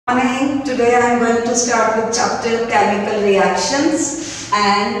Morning. Today I am going to start with chapter chemical reactions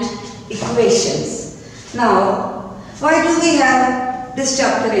and equations. Now, why do we have this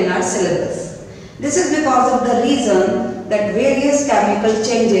chapter in our syllabus? This is because of the reason that various chemical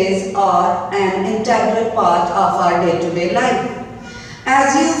changes are an integral part of our day-to-day life.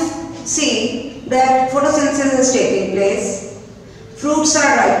 As you see that photosynthesis is taking place, fruits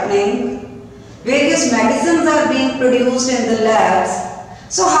are ripening, various medicines are being produced in the labs.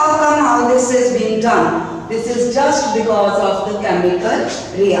 So how come all this is being done? This is just because of the chemical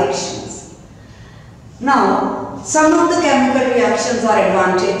reactions. Now, some of the chemical reactions are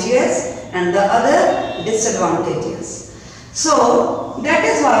advantageous and the other disadvantageous. So, that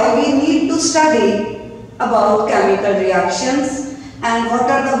is why we need to study about chemical reactions and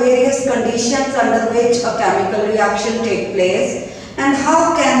what are the various conditions under which a chemical reaction takes place and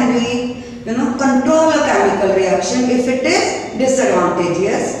how can we control a chemical reaction if it is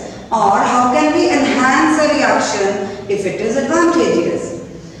disadvantageous, or how can we enhance a reaction if it is advantageous.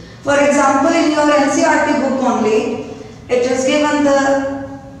 For example, in your NCERT book only, it is given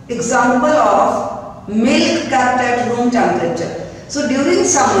the example of milk kept at room temperature. So during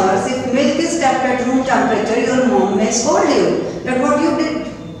summers, if milk is kept at room temperature, your mom may scold you that what you did.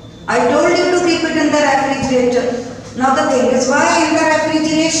 I told you to keep it in the refrigerator. Now the thing is, why in the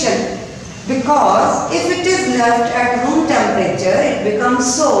refrigeration? Because if it is left at room temperature, it becomes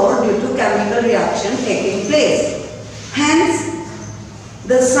sour due to chemical reaction taking place. Hence,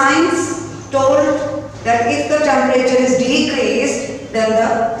 the science told that if the temperature is decreased, then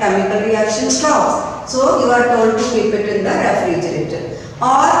the chemical reaction stops. So, you are told to keep it in the refrigerator.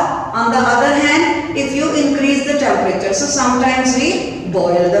 Or, on the other hand, if you increase the temperature, so sometimes we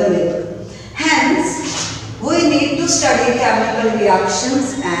boil the milk. Hence, we need to study chemical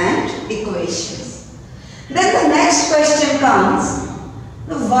reactions and equations. Then the next question comes,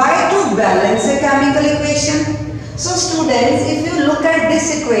 why to balance a chemical equation? So students, if you look at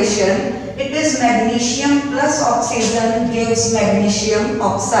this equation, it is magnesium plus oxygen gives magnesium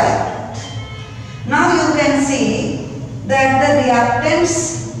oxide. Now you can see that the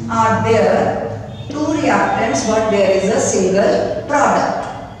reactants are there, two reactants, but there is a single product.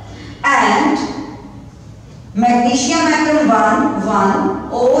 And magnesium atom 1,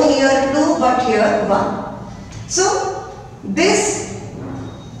 O here 2, but here 1. So, this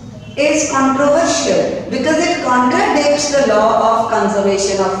is controversial because it contradicts the law of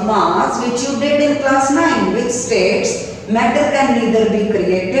conservation of mass which you did in class 9, which states matter can neither be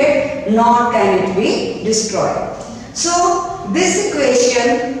created nor can it be destroyed. So, this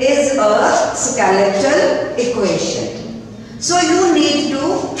equation is a skeletal equation. So, you need to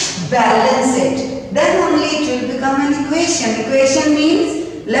balance it. Then only it will become an equation. Equation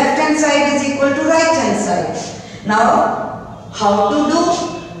means left hand side is equal to right hand side. Now, how to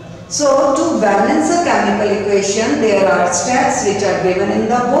do? So, to balance a chemical equation, there are steps which are given in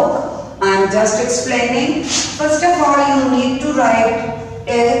the book. I am just explaining. First of all, you need to write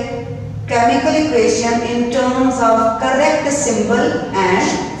a chemical equation in terms of correct symbol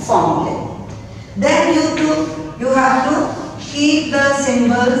and formula. Then you have to keep the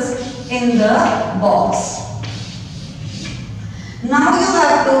symbols in the box. Now you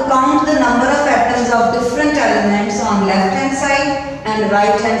have to count the number of atoms of different elements on left hand side and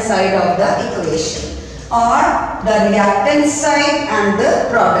right hand side of the equation, or the reactant side and the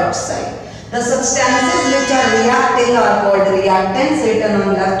product side. The substances which are reacting are called reactants written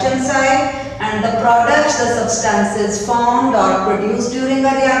on left hand side, and the products, the substances formed or produced during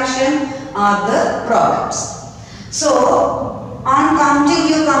a reaction, are the products. So, on counting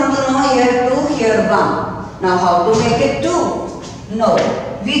you come to know here 2, here 1. Now how to make it 2? No,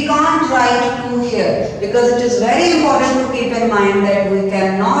 we can't write 2 here because it is very important to keep in mind that we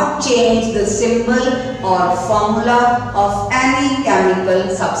cannot change the symbol or formula of any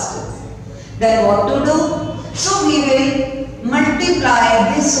chemical substance. Then what to do? So we will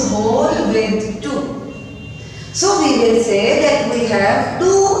multiply this whole with 2. So we will say that we have 2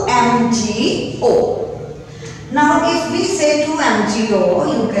 MgO. Now if we say 2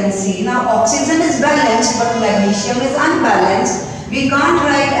 MgO, you can see now oxygen is balanced but magnesium is unbalanced. We can't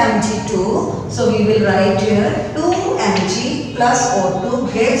write Mg2, so we will write here 2 Mg plus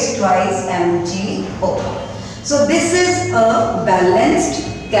O2 gives twice MgO. So this is a balanced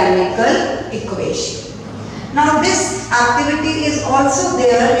chemical equation. Now this activity is also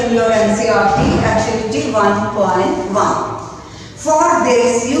there in your NCERT activity 1.1. For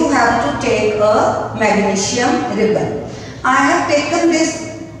this, you have to take a magnesium ribbon. I have taken this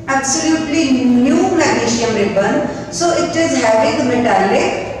absolutely new magnesium ribbon, so it is having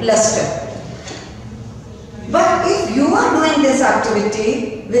metallic luster. But if you are doing this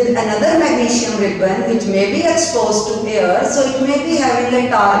activity with another magnesium ribbon which may be exposed to air, so it may be having a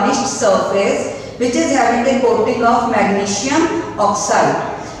tarnished surface which is having a coating of magnesium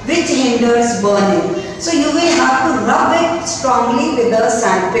oxide which hinders burning. So you will have to rub it strongly with a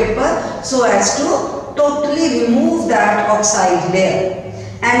sandpaper so as to totally remove that oxide layer,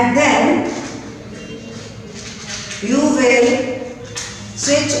 and then you will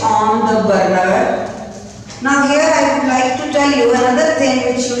switch on the burner. Now here I would like to tell you another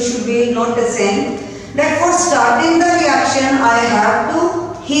thing which you should be noticing, that for starting the reaction I have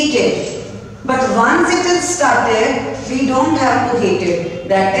to heat it, but once it is started we don't have to heat it.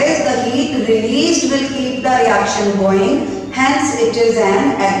 That is, the heat released will keep the reaction going, hence it is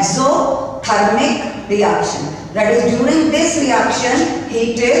an exothermic reaction. That is, during this reaction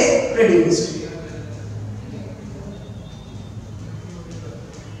heat is produced.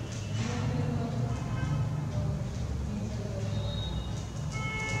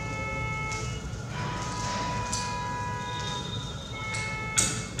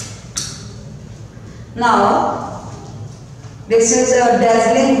 Now, this is a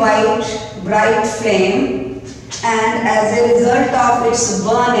dazzling white bright flame, and as a result of its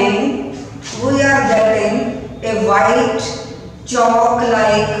burning, we are getting a white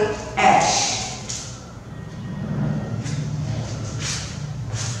chalk-like ash.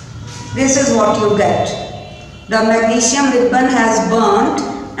 This is what you get. The magnesium ribbon has burnt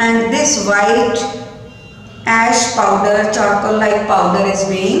and this white ash powder, charcoal-like powder is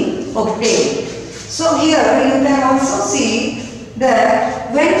being obtained. So here you can also see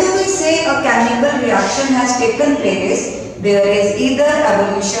that when do we say a chemical reaction has taken place, there is either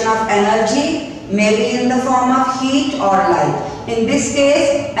evolution of energy, maybe in the form of heat or light. In this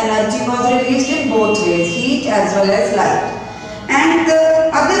case, energy was released in both ways, heat as well as light. And the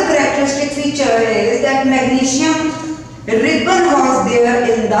other characteristic feature is that magnesium ribbon was there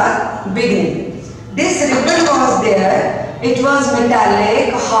in the beginning. This ribbon was there, it was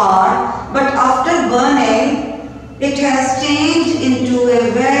metallic, hard, but after burning, it has changed into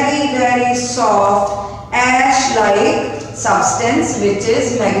a very soft ash-like substance which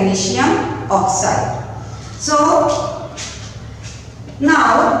is magnesium oxide. So,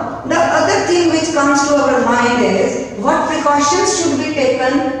 now the other thing which comes to our mind is what precautions should be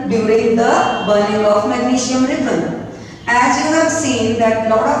taken during the burning of magnesium ribbon. As you have seen that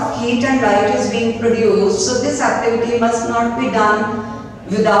lot of heat and light is being produced, so this activity must not be done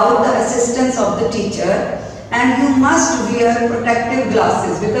without the assistance of the teacher, and you must wear protective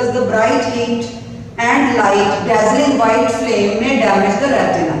glasses because the bright heat and light, dazzling white flame may damage the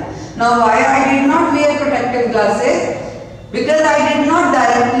retina. Now why I did not wear protective glasses? Because I did not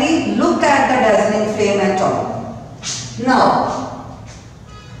directly look at the dazzling flame at all. Now,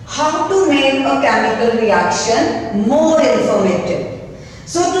 how to make a chemical reaction more informative?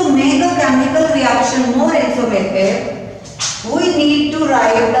 So to make a chemical reaction more informative, we need to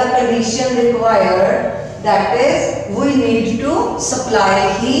write the condition required, that is, we need to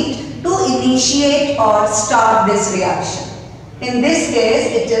supply heat to initiate or start this reaction. In this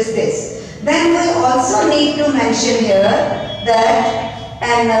case, it is this. Then we also need to mention here that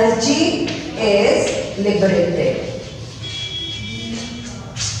energy is liberated.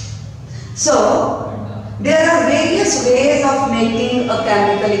 So, there are various ways of making a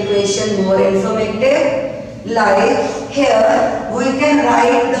chemical equation more informative. Like here, we can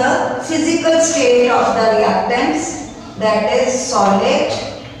write the physical state of the reactants, that is solid,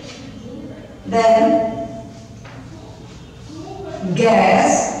 then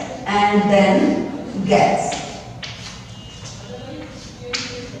gas, and then gas.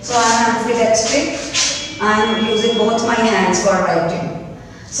 So I am ambidextric. I am using both my hands for writing.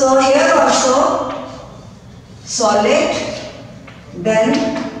 So here also solid, then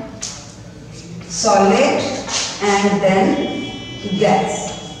solid, and then gas.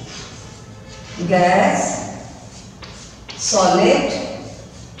 Gas, solid,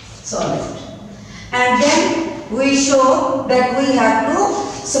 solid. And then we show that we have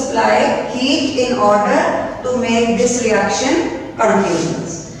to supply heat in order to make this reaction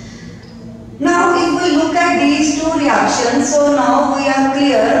continuous. Now if we look at these two reactions, so now we are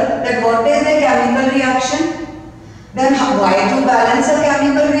clear that what is a chemical reaction? Then why to balance a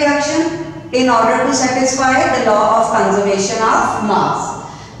chemical reaction? In order to satisfy the law of conservation of mass.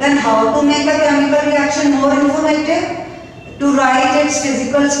 Then how to make a chemical reaction more informative? To write its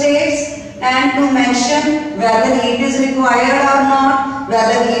physical states and to mention whether heat is required or not,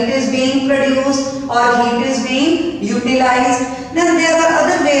 whether heat is being produced or heat is being utilized. Then there are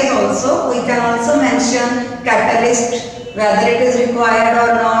other ways also. We can also mention catalyst, whether it is required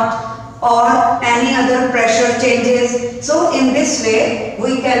or not, or any other pressure changes. So in this way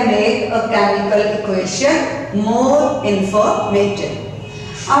we can make a chemical equation more informative.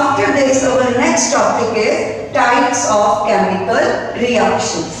 After this, our next topic is types of chemical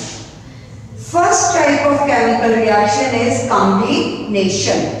reactions. First type of chemical reaction is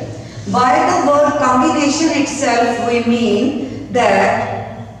combination. By the word combination itself we mean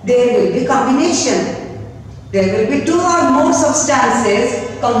that there will be combination. There will be two or more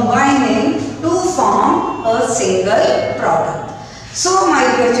substances combining to form a single product. So my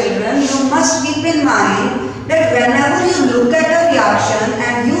dear children, you must keep in mind that whenever you look at a reaction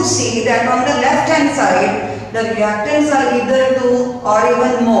and you see that on the left hand side the reactants are either 2 or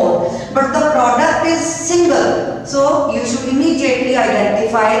even more, but the product is single, so you should immediately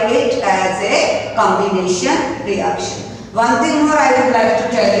identify it as a combination reaction. One thing more I would like to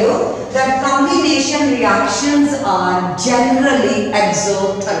tell you, that combination reactions are generally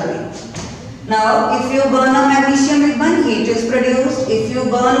exothermic. Now, if you burn a magnesium ribbon, heat is produced. If you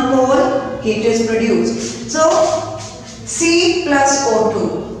burn coal, heat is produced. So, C plus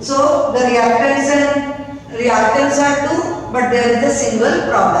O2. So, the reactants are 2, but there is a single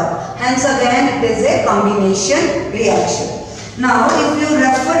product. Hence, again, it is a combination reaction. Now, if you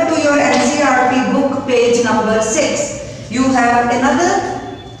refer to your NCERT book, page number 6, you have another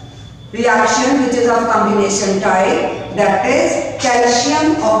reaction which is of combination type, that is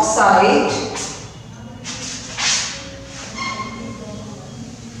calcium oxide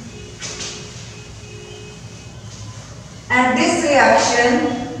and this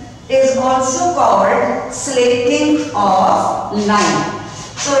reaction is also called slaking of lime.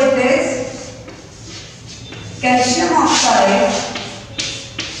 So it is calcium oxide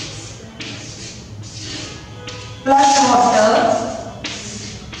plus water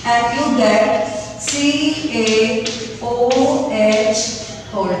and you get CaOH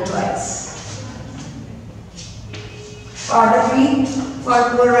whole twice. Pardon me for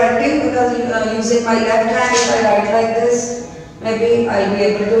poor writing, because using my left hand, if I write like this, maybe I'll be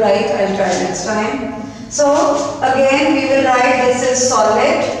able to write. I'll try next time. So again we will write this is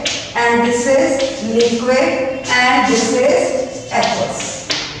solid and this is liquid and this is aqueous.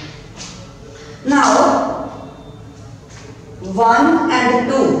 Now 1 and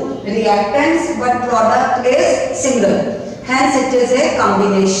 2 reactants, but product is single. Hence it is a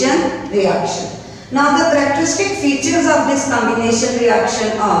combination reaction. Now the characteristic features of this combination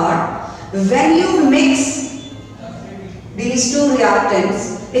reaction are, when you mix these two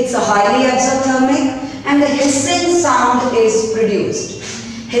reactants, it's a highly exothermic and the hissing sound is produced.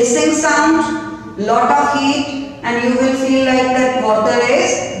 Hissing sound, lot of heat, and you will feel like that water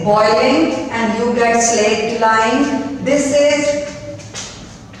is boiling and you get slaked lime. This is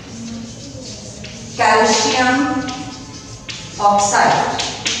calcium oxide.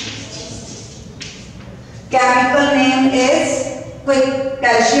 Chemical name is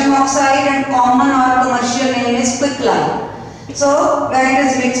calcium oxide and common or commercial name is quicklime. So when it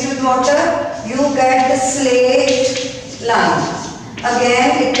is mixed with water, you get the slaked lime.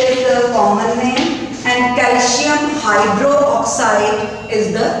 Again it is the common name, and calcium hydroxide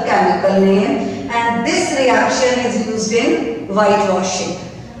is the chemical name, and this reaction is used in whitewashing.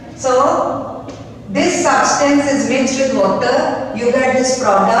 So this substance is mixed with water, you get this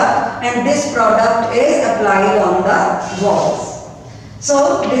product, and this product is applied on the walls.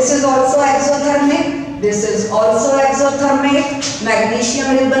 So this is also exothermic, this is also exothermic,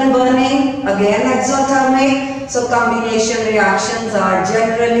 magnesium ribbon burning, again exothermic. So combination reactions are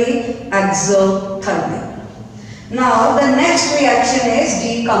generally exothermic. Now the next reaction is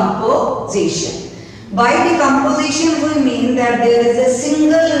decomposition. By decomposition we mean that there is a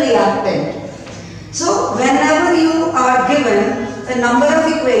single reactant. So whenever you are given a number of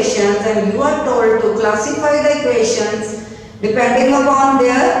equations and you are told to classify the equations depending upon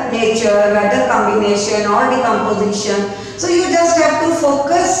their nature, whether combination or decomposition, so you just have to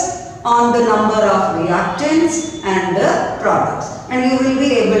focus on the number of reactants and the products, and you will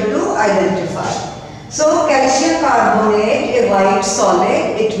be able to identify. So calcium carbonate, a white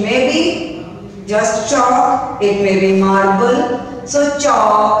solid, it may be just chalk, it may be marble. So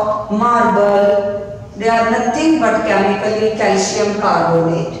chalk, marble, they are nothing but chemically calcium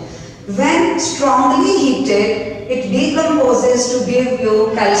carbonate. When strongly heated, it decomposes to give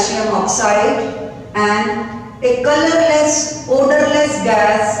you calcium oxide, and a colorless, odorless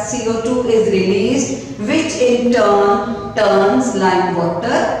gas CO2 is released, which in turn turns lime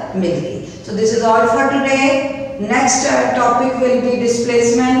water milky. So this is all for today. Next topic will be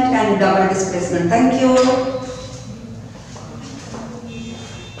displacement and double displacement. Thank you.